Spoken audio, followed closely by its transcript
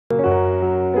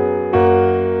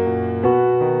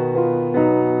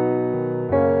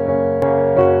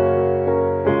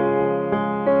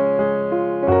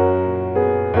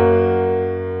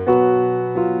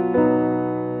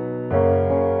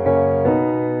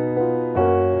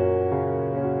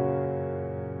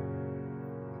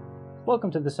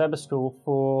Welcome to the Sabbath School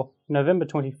for November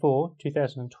 24,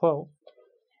 2012.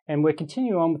 And we're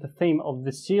continuing on with the theme of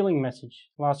the sealing message.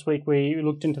 Last week we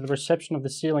looked into the reception of the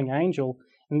sealing angel,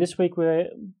 and this week we're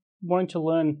wanting to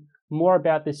learn more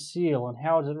about this seal and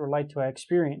how does it relate to our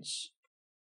experience.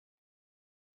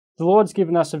 The Lord's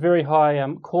given us a very high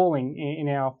calling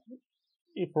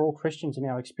for all Christians in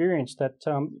our experience that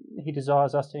He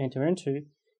desires us to enter into.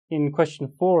 In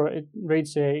question 4, it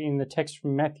reads there in the text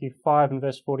from Matthew 5 and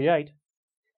verse 48,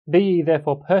 "Be ye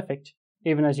therefore perfect,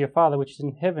 even as your Father which is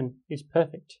in heaven is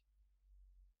perfect."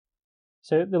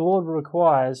 So the Lord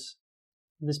requires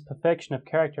this perfection of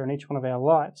character in each one of our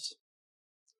lives.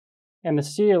 And the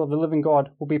seal of the living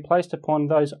God will be placed upon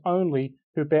those only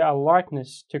who bear a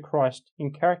likeness to Christ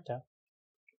in character.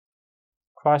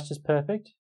 Christ is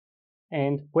perfect,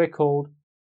 and we're called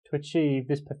to achieve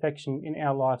this perfection in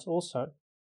our lives also.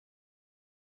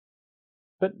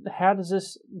 But how does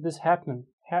this happen?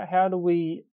 How do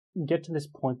we get to this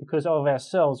point? Because of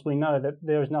ourselves, we know that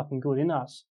there is nothing good in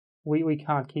us. We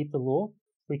can't keep the law.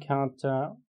 We can't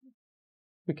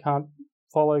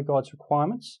follow God's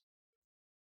requirements.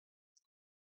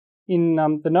 In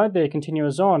the note there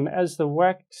continues on, as the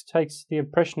wax takes the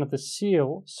impression of the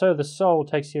seal, so the soul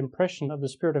takes the impression of the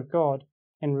Spirit of God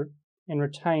and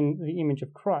retain the image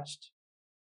of Christ.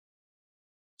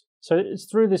 So it's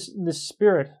through this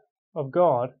Spirit of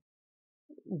God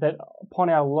that upon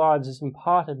our lives is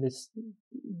imparted this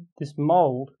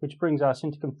mould which brings us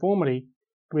into conformity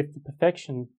with the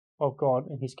perfection of God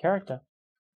and His character.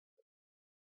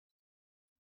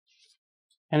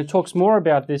 And it talks more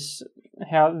about this,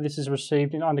 how this is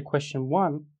received under question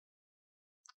 1.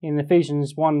 In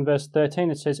Ephesians 1 verse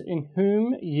 13 it says, "In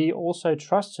whom ye also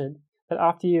trusted, that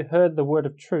after ye heard the word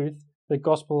of truth, the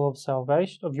gospel of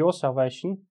salvation, of your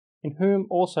salvation, in whom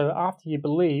also after ye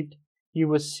believed, you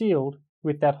were sealed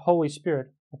with that Holy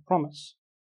Spirit of promise."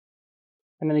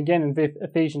 And then again in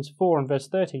Ephesians 4 and verse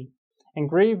 30, "And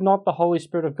grieve not the Holy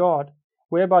Spirit of God,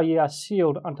 whereby ye are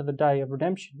sealed unto the day of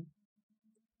redemption."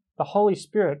 The Holy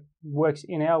Spirit works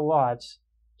in our lives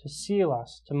to seal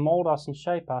us, to mould us and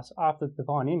shape us after the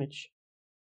divine image.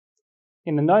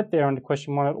 In the note there under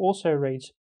question 1, it also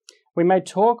reads, "We may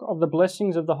talk of the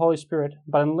blessings of the Holy Spirit,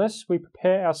 but unless we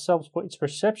prepare ourselves for its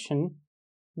reception,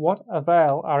 what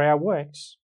avail are our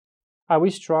works? Are we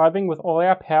striving with all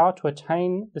our power to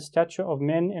attain the stature of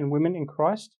men and women in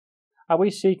Christ? Are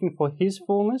we seeking for His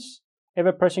fullness,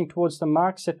 ever pressing towards the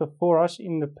mark set before us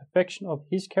in the perfection of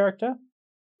His character?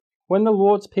 When the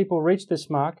Lord's people reach this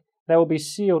mark, they will be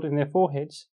sealed in their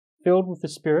foreheads, filled with the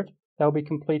Spirit, they will be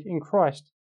complete in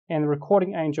Christ, and the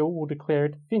recording angel will declare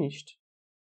it finished."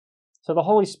 So the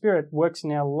Holy Spirit works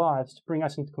in our lives to bring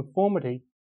us into conformity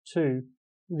to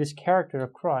this character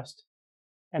of Christ,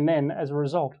 and then as a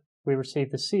result we receive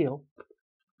the seal.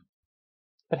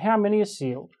 But how many are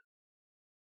sealed?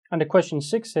 Under question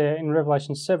 6 there in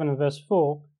Revelation 7 and verse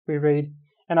 4 we read,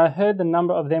 "And I heard the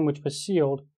number of them which were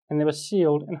sealed, and there were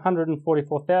sealed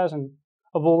 144,000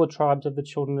 of all the tribes of the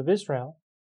children of Israel."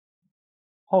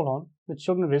 Hold on, the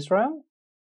children of Israel?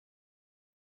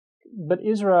 But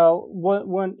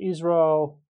weren't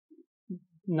Israel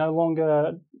no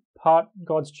longer part of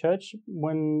God's church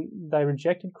when they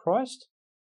rejected Christ?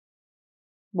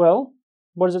 Well,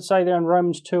 what does it say there in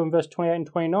Romans 2 and verse 28 and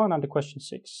 29 under question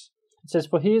 6? It says,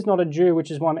 "For he is not a Jew which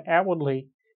is one outwardly,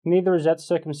 neither is that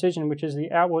circumcision which is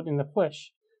the outward in the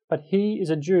flesh, but he is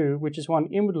a Jew which is one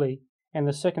inwardly, and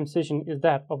the circumcision is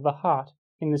that of the heart,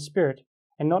 in the spirit,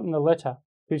 and not in the letter,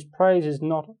 whose praise is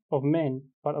not of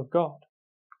men, but of God."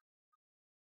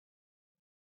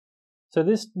 So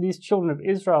these children of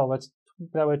Israel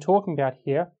that we're talking about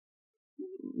here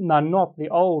are not the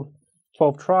old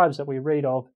 12 tribes that we read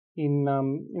of in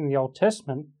the Old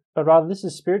Testament, but rather this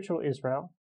is spiritual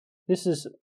Israel. This is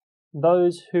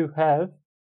those who have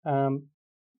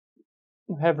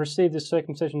received this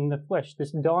circumcision in the flesh,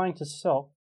 this dying to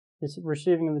self, this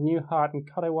receiving of the new heart and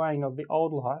cut away of the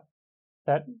old life,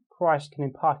 that Christ can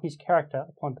impart His character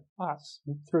upon us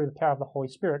through the power of the Holy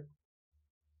Spirit.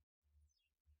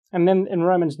 And then in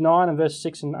Romans 9 and verse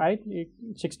 6 to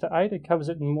 8, it covers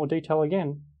it in more detail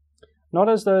again. "Not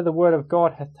as though the word of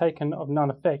God hath taken of none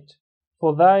effect,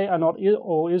 for they are not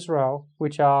all Israel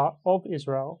which are of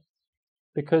Israel,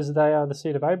 because they are the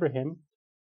seed of Abraham,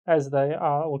 as they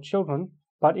are all children,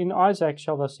 but in Isaac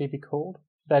shall thy seed be called.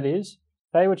 That is,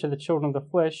 they which are the children of the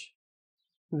flesh,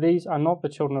 these are not the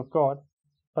children of God,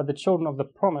 but the children of the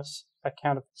promise are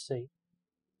counted the seed."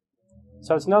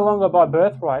 So it's no longer by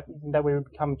birthright that we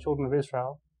become children of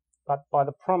Israel, but by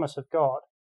the promise of God,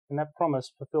 and that promise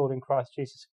fulfilled in Christ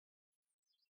Jesus.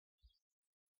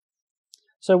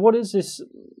 So what is this?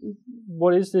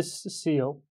 What is this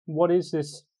seal? What is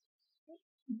this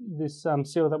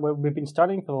seal that we've been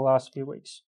studying for the last few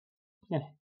weeks? Yeah.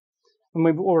 And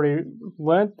we've already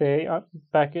learnt there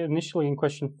back initially in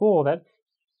question 4 that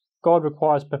God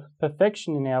requires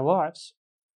perfection in our lives.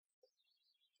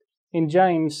 In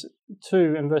James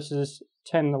 2 and verses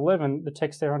 10 and 11, the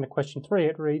text there under question 3,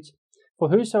 it reads, "For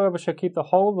whosoever shall keep the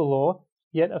whole of the law,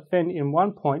 yet offend in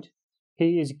one point,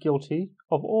 he is guilty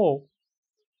of all.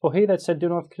 For he that said, do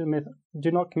not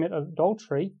commit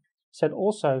adultery, said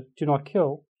also, do not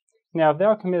kill. Now if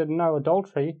thou committed no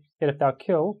adultery, yet if thou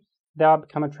kill, thou art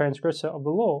become a transgressor of the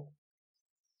law."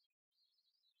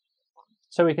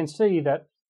 So we can see that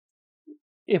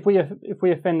if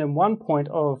we offend in one point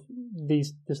of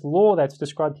this law that's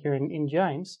described here in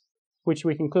James, which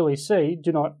we can clearly see,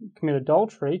 do not commit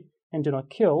adultery and do not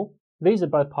kill, these are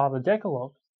both part of the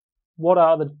Decalogue.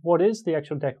 What is the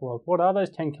actual Decalogue? What are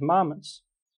those 10 commandments?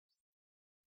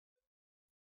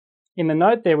 In the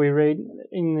note there we read,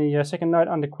 in the second note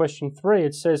under question 3,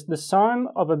 it says, "The sign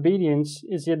of obedience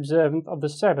is the observance of the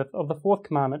Sabbath of the 4th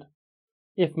commandment.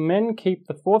 If men keep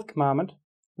the 4th commandment,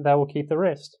 they will keep the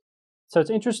rest." So it's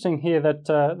interesting here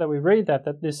that we read that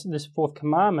this 4th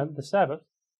commandment, the Sabbath,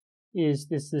 is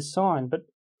this sign.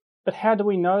 But how do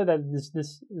we know that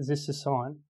this is a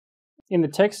sign? In the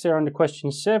text there under question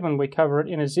 7, we cover it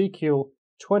in Ezekiel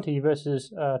 20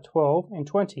 verses 12 and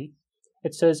 20.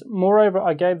 It says, "Moreover,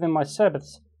 I gave them my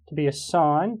Sabbaths to be a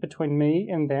sign between me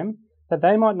and them, that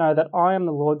they might know that I am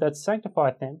the Lord that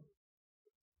sanctifieth them.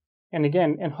 And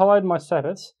again, and hallowed my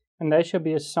Sabbaths, and they shall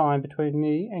be a sign between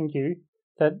me and you,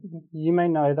 that you may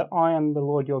know that I am the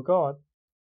Lord your God."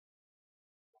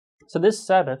 So this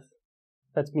Sabbath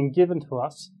that's been given to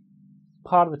us,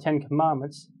 part of the 10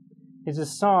 commandments, is a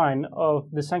sign of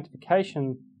the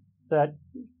sanctification that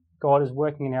God is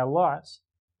working in our lives,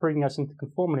 bringing us into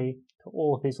conformity to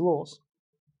all of his laws.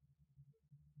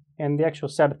 And the actual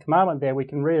Sabbath commandment there, we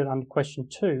can read it under question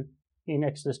 2 in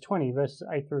Exodus 20, verses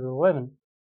 8 through to 11.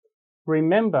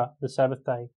 "Remember the Sabbath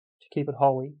day, to keep it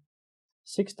holy.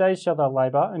 6 days shalt thou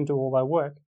labour and do all thy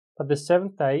work, but the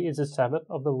 7th day is the Sabbath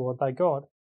of the Lord thy God.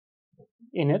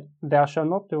 In it thou shalt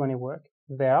not do any work,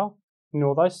 thou,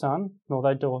 nor thy son, nor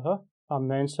thy daughter, thy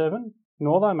manservant,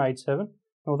 nor thy maidservant,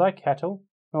 nor thy cattle,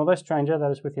 nor thy stranger that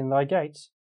is within thy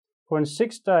gates. For in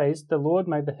 6 days the Lord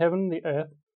made the heaven, the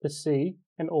earth, the sea,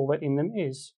 and all that in them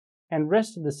is, and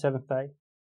rested the 7th day.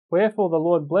 Wherefore the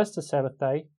Lord blessed the Sabbath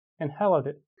day and hallowed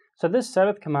it." So this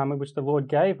Sabbath commandment which the Lord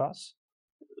gave us,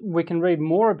 we can read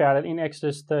more about it in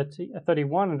Exodus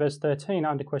 31 and verse 13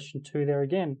 under question 2 there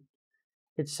again.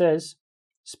 It says,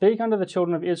 "Speak unto the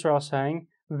children of Israel, saying,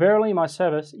 Verily my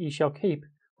Sabbaths ye shall keep,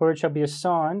 for it shall be a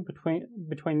sign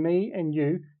between me and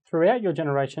you throughout your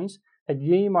generations, that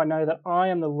ye might know that I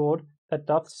am the Lord that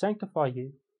doth sanctify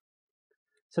you."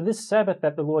 So this Sabbath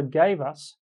that the Lord gave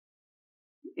us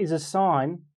is a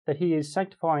sign that he is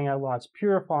sanctifying our lives,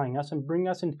 purifying us and bringing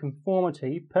us into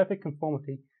conformity, perfect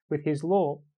conformity with his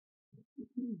law,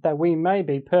 that we may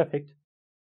be perfect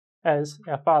as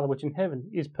our Father which in heaven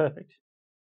is perfect.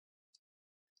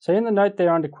 So in the note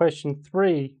there under question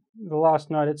 3, the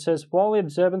last note, it says, "While the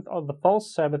observance of the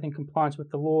false Sabbath in compliance with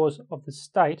the laws of the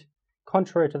state,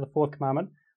 contrary to the 4th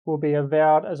commandment, will be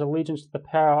avowed as allegiance to the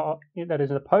power that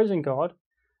is opposing God,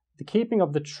 the keeping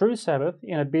of the true Sabbath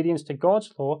in obedience to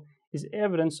God's law is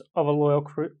evidence of a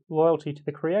loyalty to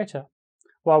the Creator.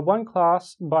 While one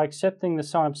class, by accepting the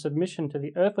sign of submission to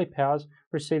the earthly powers,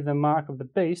 receive the mark of the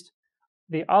beast,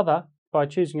 the other, by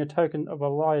choosing a token of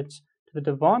alliance to the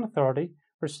divine authority,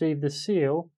 receive the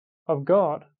seal of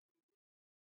God."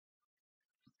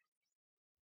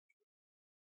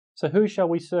 So who shall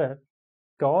we serve?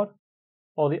 God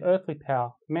or the earthly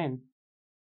power, men?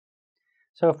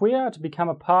 So if we are to become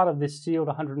a part of this sealed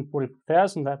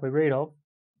 144,000 that we read of,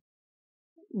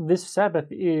 this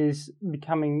Sabbath is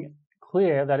becoming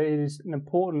clear that it is an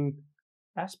important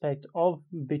aspect of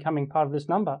becoming part of this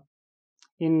number.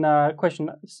 In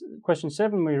question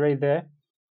 7 we read there,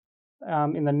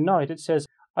 in the note, it says,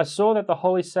 "I saw that the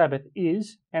Holy Sabbath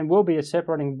is and will be a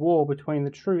separating wall between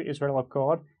the true Israel of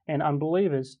God and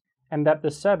unbelievers, and that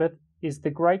the Sabbath is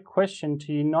the great question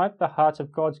to unite the hearts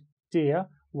of God's dear,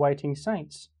 waiting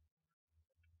saints."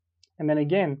 And then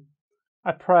again,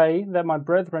 "I pray that my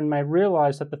brethren may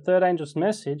realize that the third angel's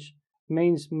message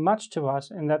means much to us,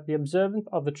 and that the observance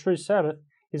of the true Sabbath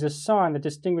is a sign that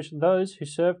distinguishes those who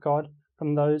serve God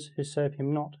from those who serve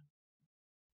him not."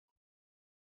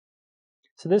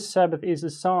 So this Sabbath is a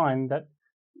sign that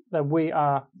we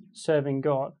are serving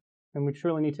God, and we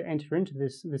truly need to enter into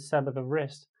this Sabbath of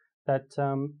rest that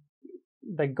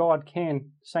that God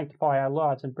can sanctify our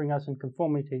lives and bring us in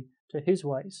conformity to His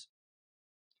ways.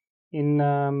 In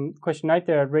question 8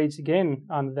 there, it reads again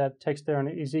under that text there in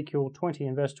Ezekiel 20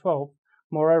 and verse 12,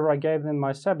 "Moreover, I gave them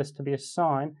my Sabbaths to be a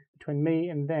sign between me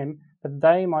and them, that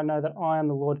they might know that I am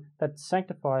the Lord that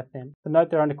sanctifieth them." The note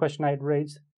there under question 8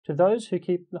 reads, "To those who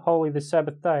keep holy the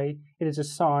Sabbath day, it is a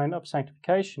sign of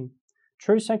sanctification."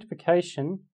 True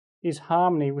sanctification is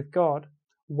harmony with God,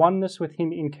 oneness with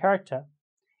Him in character.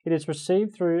 It is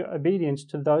received through obedience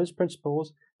to those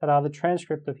principles that are the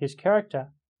transcript of His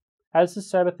character. As the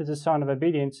Sabbath is a sign of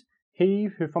obedience, he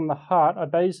who from the heart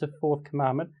obeys the fourth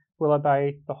commandment will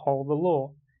obey the whole of the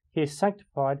law. He is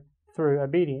sanctified through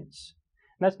obedience.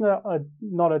 And that's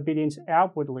not obedience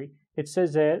outwardly. It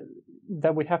says there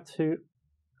that we have to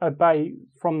obey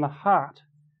from the heart.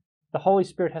 The Holy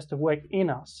Spirit has to work in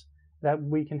us, that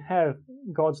we can have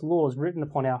God's laws written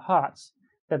upon our hearts,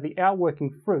 that the outworking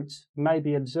fruits may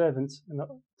be observance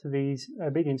to these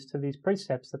obedience to these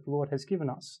precepts that the Lord has given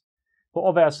us. For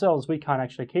of ourselves, we can't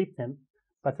actually keep them,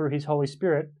 but through His Holy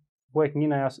Spirit working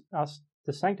in us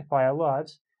to sanctify our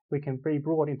lives, we can be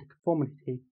brought into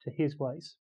conformity to His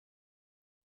ways.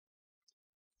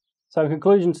 So in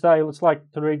conclusion today, let's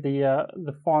like to read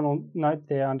the final note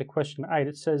there under question 8.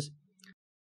 It says,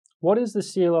 "What is the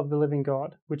seal of the living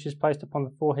God, which is placed upon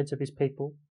the foreheads of His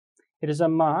people? It is a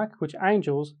mark which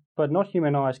angels, but not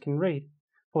human eyes, can read.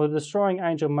 For the destroying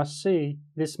angel must see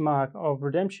this mark of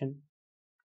redemption.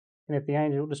 And if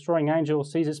the destroying angel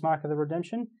sees this mark of the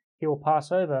redemption, he will pass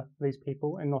over these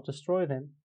people and not destroy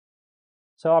them."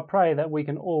 So I pray that we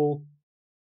can all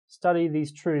study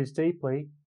these truths deeply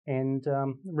and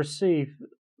receive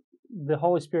the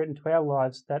Holy Spirit into our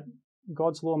lives, that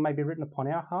God's law may be written upon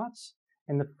our hearts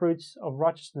and the fruits of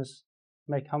righteousness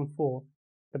may come forth,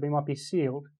 that we might be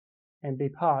sealed and be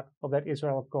part of that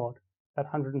Israel of God, that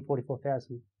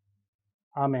 144,000.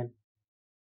 Amen.